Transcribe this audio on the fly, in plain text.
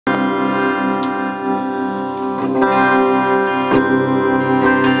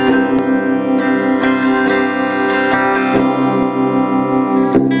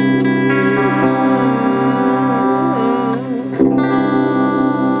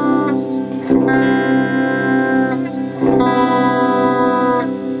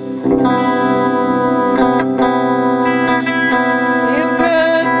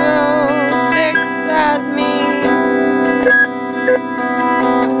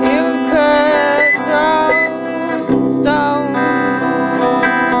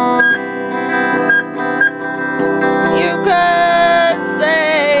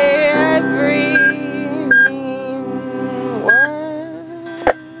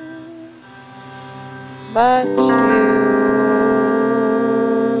but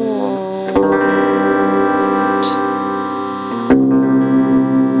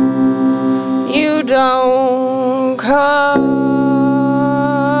you don't come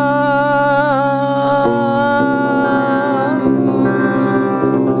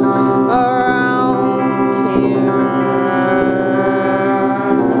around here.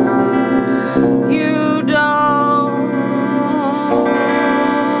 You don't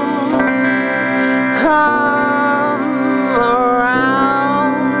come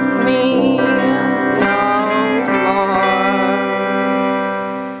around me no more.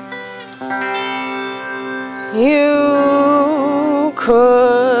 You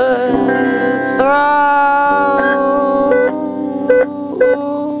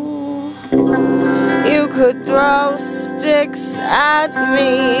could throw sticks at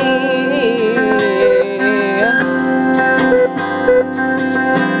me.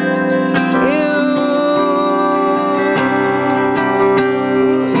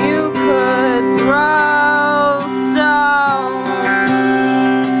 You could throw stones.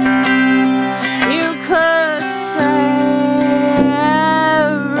 You could say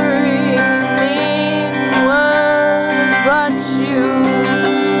every mean word, but you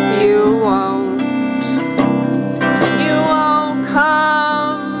won't.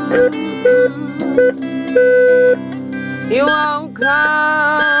 You won't come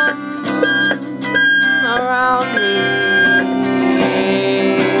around me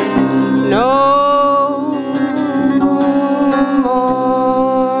no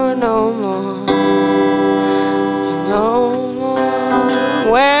more, no more, no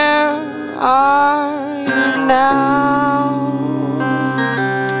more. Where are you now?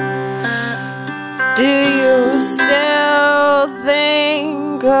 Do you still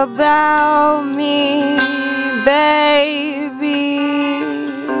think about me, baby?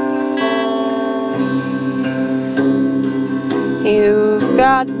 You've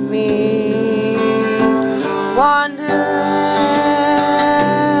got me wondering.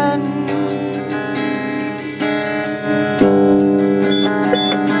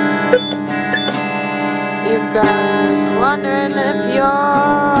 You've got me wondering if you're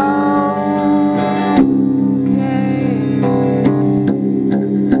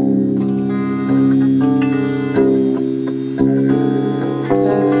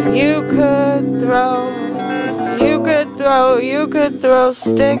you could throw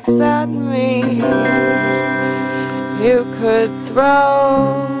sticks at me. You could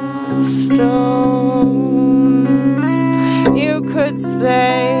throw stones. You could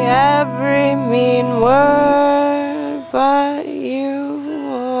say every mean word, but you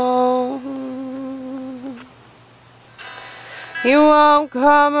won't. You won't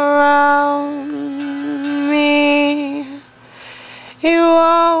come around me. You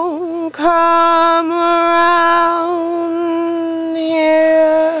won't come around.